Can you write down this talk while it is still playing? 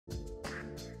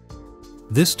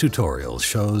This tutorial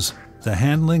shows the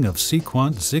handling of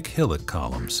sequent ZIC-HILIC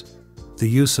columns, the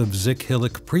use of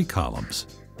ZIC-HILIC pre-columns,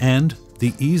 and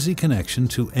the easy connection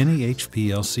to any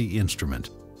HPLC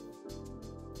instrument.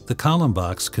 The column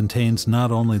box contains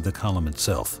not only the column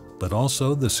itself, but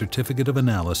also the certificate of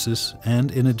analysis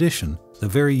and, in addition, the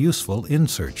very useful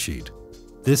insert sheet.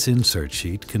 This insert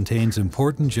sheet contains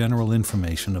important general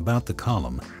information about the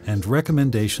column and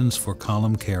recommendations for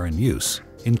column care and use,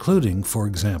 including, for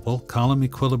example, column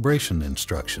equilibration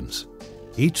instructions.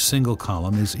 Each single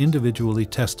column is individually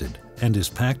tested and is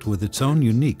packed with its own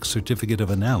unique certificate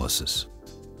of analysis.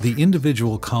 The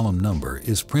individual column number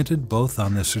is printed both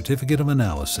on the certificate of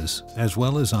analysis as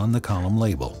well as on the column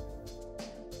label.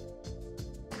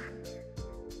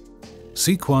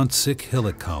 Sequent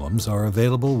ZIC-HILIC columns are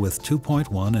available with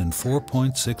 2.1 and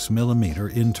 4.6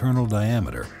 mm internal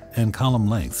diameter and column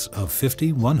lengths of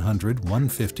 50, 100,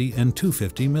 150, and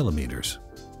 250 mm.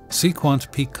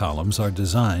 Sequent peak columns are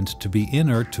designed to be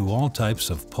inert to all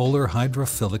types of polar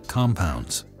hydrophilic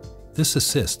compounds. This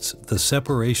assists the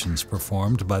separations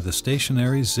performed by the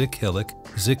stationary ZIC-HILIC,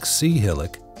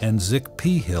 ZIC-C-HILIC, and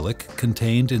ZIC-P-HILIC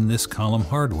contained in this column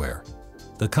hardware.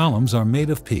 The columns are made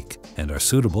of PEEK and are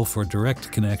suitable for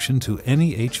direct connection to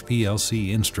any HPLC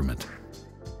instrument.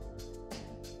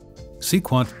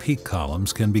 Sequent PEEK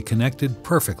columns can be connected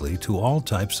perfectly to all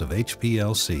types of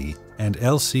HPLC and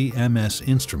LC-MS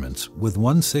instruments with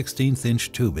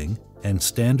 1/16" tubing and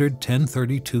standard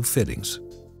 1032 fittings.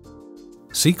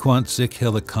 Sequent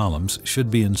ZIC-HILIC columns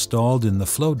should be installed in the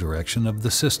flow direction of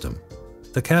the system.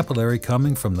 The capillary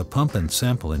coming from the pump and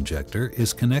sample injector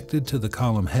is connected to the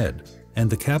column head, and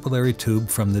the capillary tube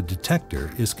from the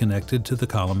detector is connected to the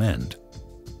column end.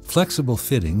 Flexible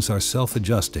fittings are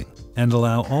self-adjusting and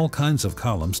allow all kinds of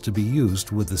columns to be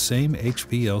used with the same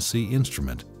HPLC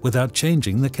instrument without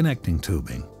changing the connecting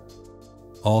tubing.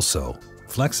 Also,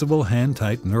 flexible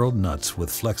hand-tight knurled nuts with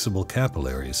flexible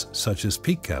capillaries, such as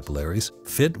PEEK capillaries,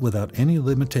 fit without any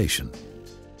limitation.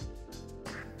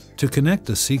 To connect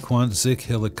a sequent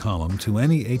ZIC-HILIC column to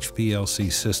any HPLC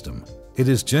system, it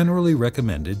is generally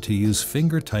recommended to use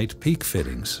finger-tight PEEK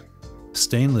fittings.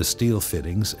 Stainless steel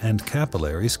fittings and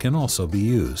capillaries can also be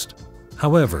used.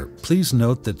 However, please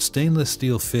note that stainless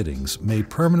steel fittings may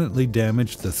permanently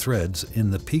damage the threads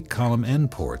in the PEEK column end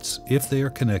ports if they are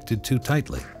connected too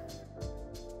tightly.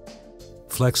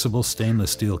 Flexible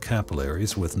stainless steel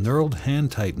capillaries with knurled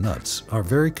hand-tight nuts are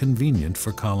very convenient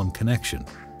for column connection.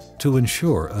 To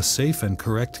ensure a safe and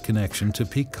correct connection to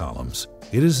PEEK columns,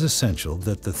 it is essential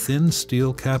that the thin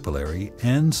steel capillary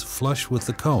ends flush with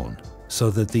the cone so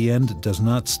that the end does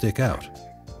not stick out.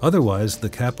 Otherwise, the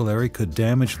capillary could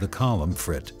damage the column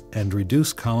frit and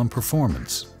reduce column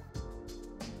performance.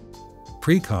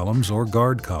 Pre-columns or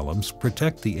guard columns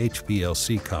protect the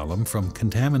HPLC column from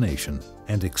contamination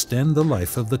and extend the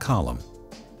life of the column.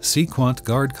 Sequent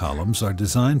guard columns are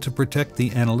designed to protect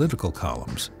the analytical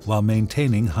columns while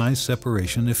maintaining high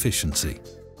separation efficiency.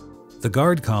 The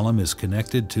guard column is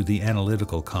connected to the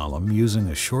analytical column using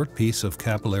a short piece of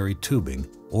capillary tubing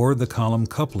or the column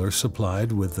coupler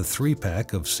supplied with the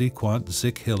 3-pack of Sequent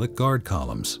ZIC-HILIC guard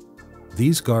columns.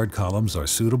 These guard columns are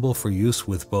suitable for use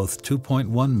with both 2.1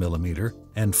 mm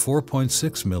and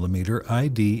 4.6 mm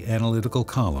ID analytical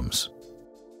columns.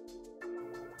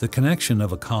 The connection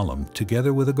of a column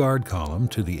together with a guard column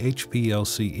to the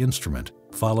HPLC instrument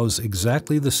follows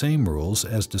exactly the same rules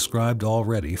as described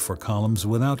already for columns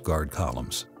without guard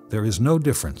columns. There is no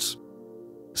difference.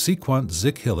 Sequent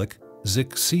ZIC-HILIC,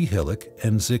 ZIC-C-HILIC,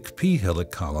 and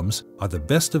ZIC-P-HILIC columns are the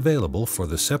best available for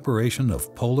the separation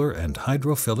of polar and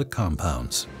hydrophilic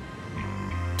compounds.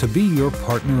 To be your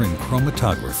partner in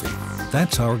chromatography,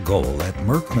 that's our goal at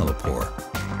Merck Millipore.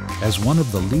 As one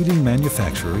of the leading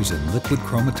manufacturers in liquid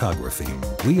chromatography,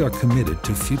 we are committed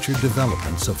to future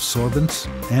developments of sorbents,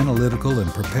 analytical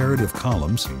and preparative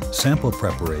columns, sample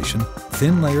preparation,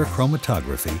 thin layer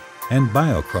chromatography, and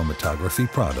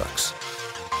biochromatography products.